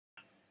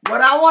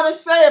What I want to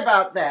say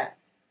about that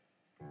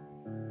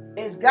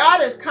is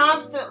God has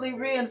constantly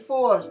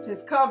reinforced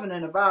his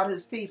covenant about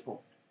his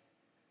people.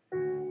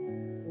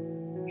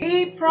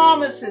 He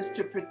promises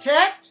to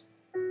protect,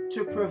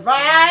 to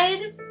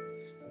provide,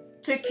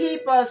 to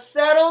keep us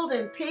settled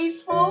and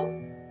peaceful,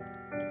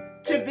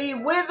 to be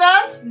with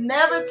us,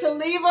 never to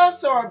leave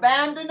us or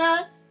abandon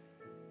us,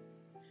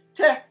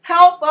 to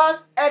help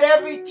us at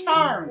every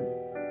turn,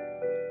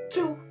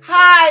 to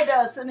hide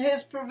us in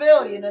his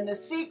pavilion, in the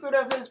secret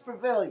of his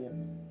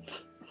pavilion.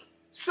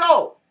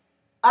 So,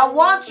 I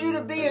want you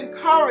to be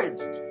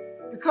encouraged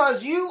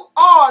because you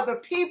are the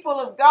people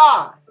of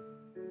God,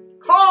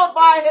 called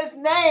by his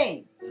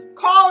name,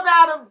 called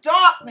out of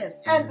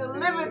darkness and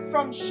delivered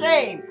from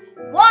shame.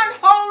 One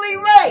holy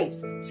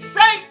race,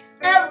 saints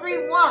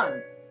every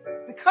one,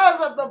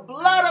 because of the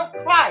blood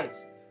of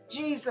Christ,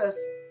 Jesus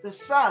the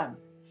Son.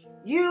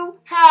 You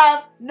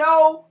have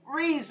no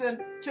reason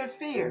to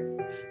fear.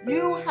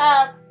 You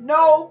have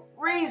no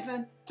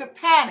reason to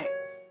panic.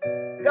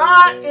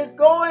 God is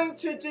going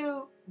to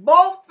do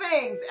both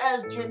things.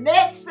 As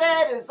Jeanette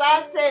said, as I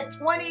said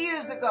 20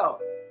 years ago,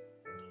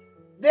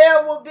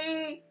 there will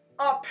be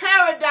a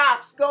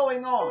paradox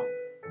going on.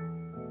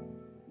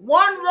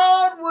 One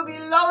road will be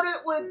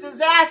loaded with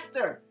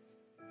disaster,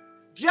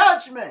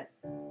 judgment,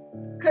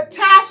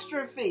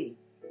 catastrophe,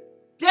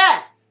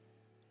 death,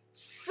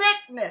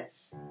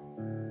 sickness,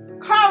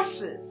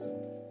 curses,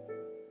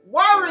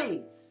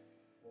 worries,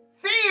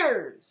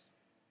 fears,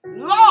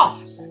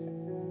 loss,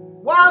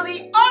 while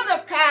the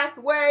other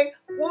pathway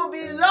will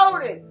be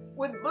loaded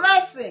with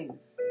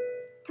blessings,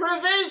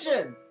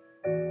 provision,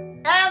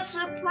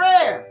 answered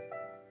prayer,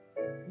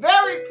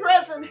 very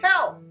present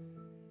help,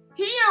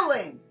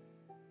 healing,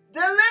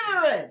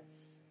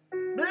 deliverance,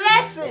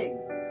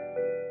 blessings.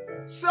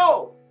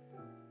 So,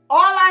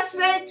 all I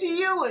say to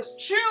you is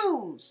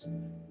choose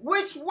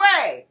which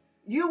way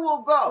you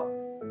will go,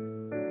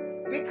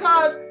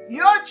 because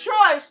your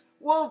choice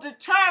will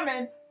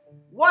determine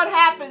what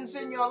happens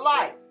in your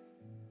life.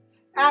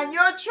 And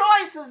your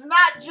choice is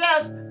not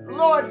just,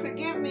 Lord,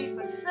 forgive me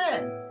for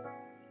sin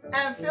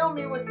and fill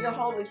me with your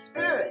Holy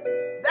Spirit.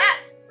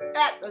 That's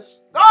at the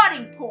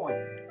starting point.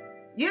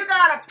 You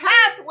got a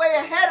pathway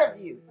ahead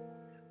of you.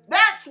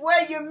 That's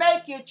where you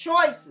make your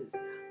choices.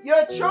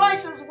 Your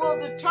choices will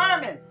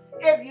determine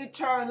if you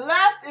turn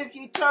left, if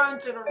you turn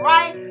to the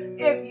right,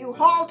 if you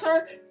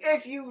halter,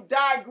 if you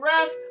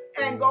digress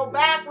and go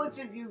backwards,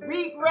 if you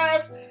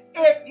regress,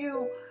 if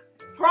you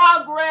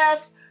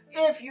progress,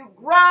 if you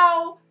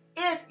grow,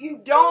 if you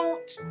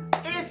don't,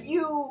 if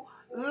you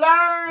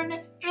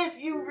learn, if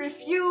you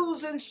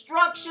refuse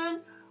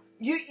instruction.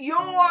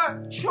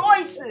 Your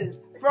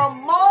choices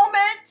from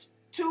moment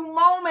to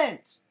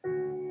moment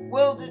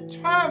will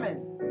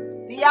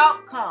determine the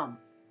outcome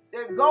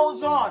that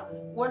goes on.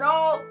 When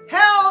all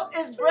hell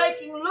is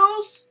breaking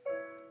loose,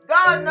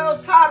 God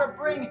knows how to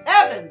bring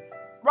heaven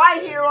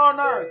right here on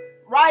earth,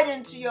 right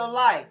into your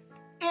life,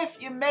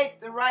 if you make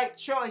the right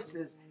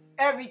choices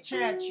every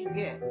chance you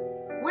get.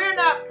 We're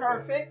not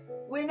perfect.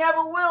 We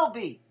never will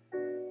be.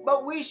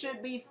 But we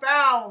should be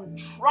found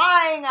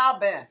trying our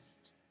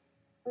best.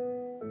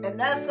 And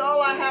that's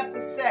all I have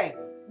to say.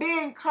 Be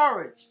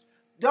encouraged.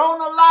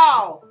 Don't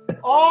allow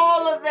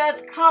all of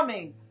that's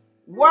coming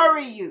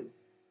worry you,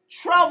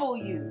 trouble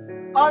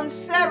you,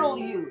 unsettle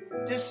you,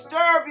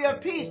 disturb your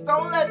peace.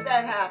 Don't let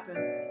that happen,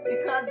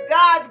 because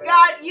God's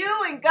got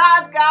you and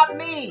God's got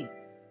me.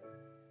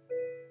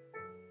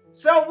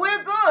 So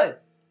we're good.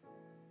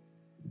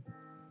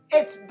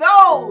 It's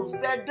those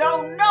that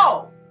don't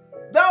know,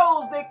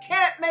 those that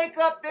can't make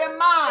up their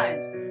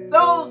minds,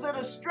 those that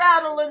are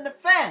straddling the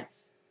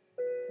fence,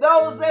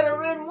 those that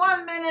are in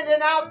one minute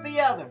and out the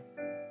other.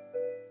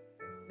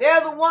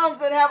 They're the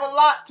ones that have a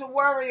lot to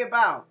worry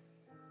about.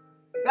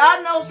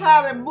 God knows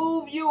how to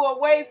move you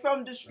away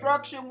from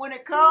destruction when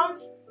it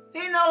comes.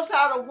 He knows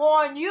how to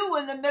warn you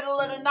in the middle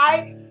of the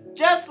night,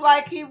 just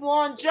like he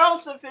warned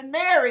Joseph and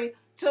Mary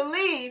to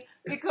leave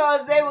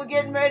because they were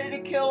getting ready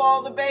to kill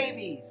all the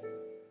babies.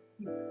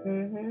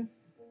 Mm-hmm.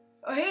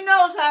 He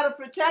knows how to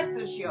protect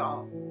us,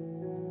 y'all.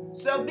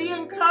 So be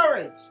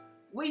encouraged.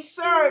 We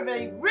serve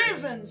a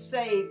risen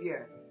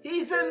Savior.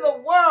 He's in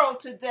the world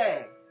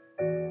today.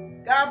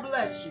 God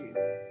bless you.